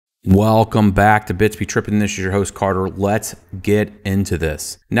Welcome back to Bitsbetrippin. This is your host Carter. Let's get into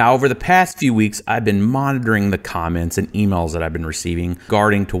this. Now, over the past few weeks, I've been monitoring the comments and emails that I've been receiving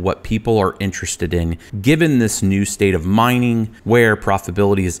regarding to what people are interested in, given this new state of mining where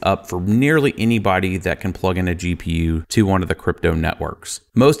profitability is up for nearly anybody that can plug in a GPU to one of the crypto networks.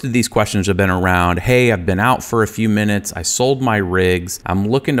 Most of these questions have been around, hey, I've been out for a few minutes, I sold my rigs, I'm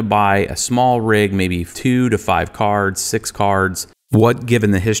looking to buy a small rig, maybe 2 to 5 cards, 6 cards. What,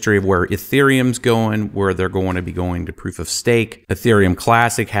 given the history of where Ethereum's going, where they're going to be going to proof of stake, Ethereum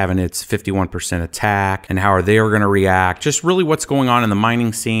Classic having its 51% attack, and how are they going to react, just really what's going on in the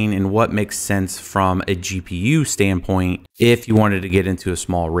mining scene and what makes sense from a GPU standpoint if you wanted to get into a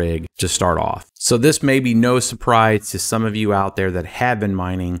small rig to start off. So this may be no surprise to some of you out there that have been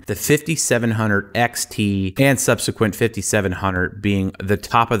mining, the 5700 XT and subsequent 5700 being the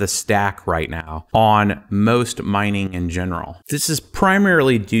top of the stack right now on most mining in general. This is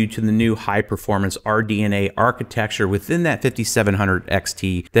primarily due to the new high performance RDNA architecture within that 5700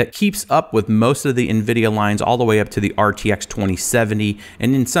 XT that keeps up with most of the NVIDIA lines all the way up to the RTX 2070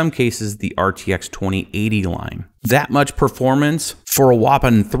 and in some cases the RTX 2080 line. That much performance for a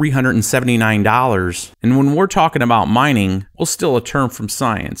whopping $379. And when we're talking about mining, well, still a term from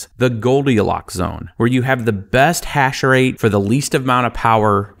science, the Goldilocks zone, where you have the best hash rate for the least amount of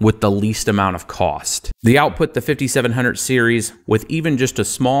power with the least amount of cost. The output, the 5700 series, with even just a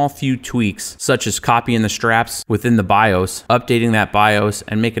small few tweaks, such as copying the straps within the BIOS, updating that BIOS,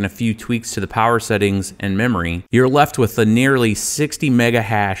 and making a few tweaks to the power settings and memory, you're left with a nearly 60 mega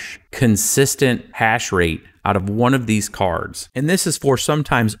hash consistent hash rate out of one of these cards. And this is for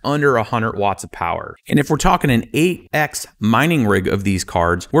sometimes under 100 watts of power. And if we're talking an 8x mining rig of these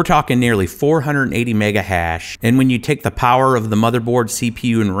cards, we're talking nearly 480 mega hash. And when you take the power of the motherboard,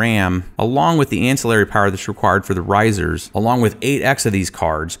 CPU, and RAM, along with the ancillary power that's required for the risers, along with 8x of these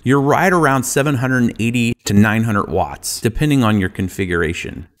cards, you're right around 780 to 900 watts, depending on your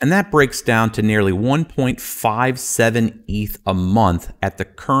configuration. And that breaks down to nearly 1.57 ETH a month at the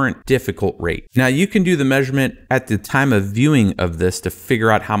current difficult rate. Now you can do the measurement at the time of viewing of this to figure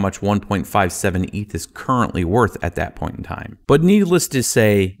out how much 1.57 ETH is currently worth at that point in time. But needless to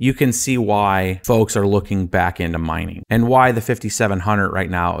say, you can see why folks are looking back into mining and why the 5700 right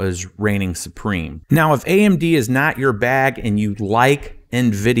now is reigning supreme. Now, if AMD is not your bag and you like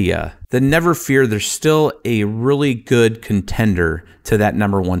NVIDIA, then never fear, there's still a really good contender to that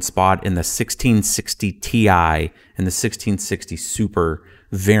 #1 spot in the 1660 Ti and the 1660 Super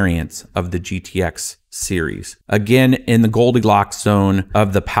variants of the GTX series. Again, in the Goldilocks zone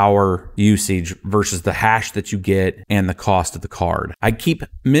of the power usage versus the hash that you get and the cost of the card. I keep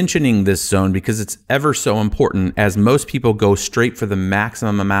mentioning this zone because it's ever so important, as most people go straight for the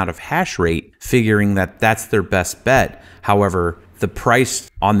maximum amount of hash rate, figuring that that's their best bet. However, the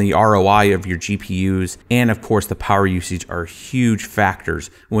price on the ROI of your GPUs and of course the power usage are huge factors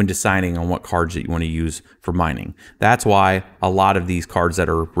when deciding on what cards that you want to use for mining. That's why a lot of these cards that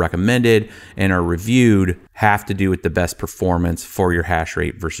are recommended and are reviewed have to do with the best performance for your hash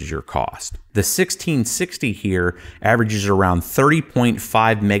rate versus your cost. The 1660 here averages around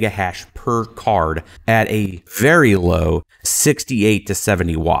 30.5 mega hash per card at a very low 68 to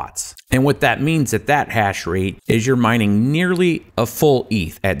 70 watts. And what that means at that hash rate is you're mining nearly a full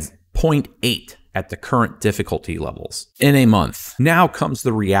ETH at 0.8 at the current difficulty levels in a month. Now comes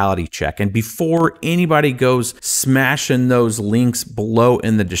the reality check. And before anybody goes smashing those links below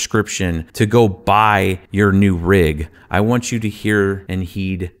in the description to go buy your new rig, I want you to hear and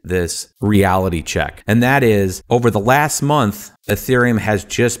heed this reality check. And that is, over the last month, Ethereum has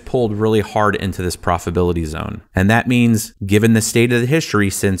just pulled really hard into this profitability zone. And that means, given the state of the history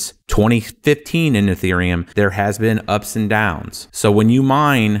since 2015 in Ethereum, there has been ups and downs. So when you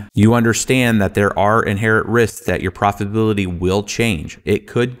mine, you understand that there are inherent risks that your profitability will change. It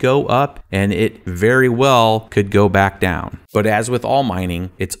could go up and it very well could go back down. But as with all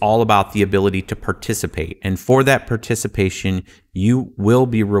mining, it's all about the ability to participate. And for that participation, you will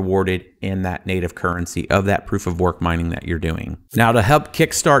be rewarded in that native currency of that proof of work mining that you're doing. Now, to help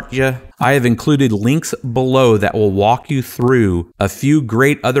kickstart you, I have included links below that will walk you through a few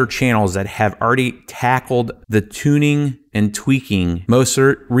great other channels that have already tackled the tuning and tweaking most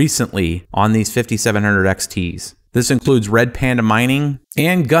recently on these 5700 XTs. This includes Red Panda Mining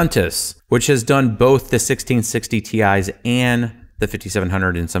and Guntis, which has done both the 1660 Ti's and the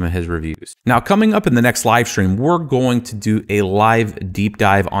 5700 in some of his reviews. Now, coming up in the next live stream, we're going to do a live deep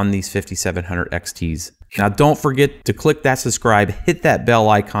dive on these 5700 XTs. Now, don't forget to click that subscribe, hit that bell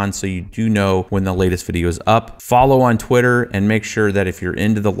icon so you do know when the latest video is up. Follow on Twitter and make sure that if you're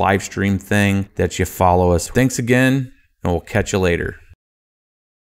into the live stream thing that you follow us. Thanks again, and we'll catch you later.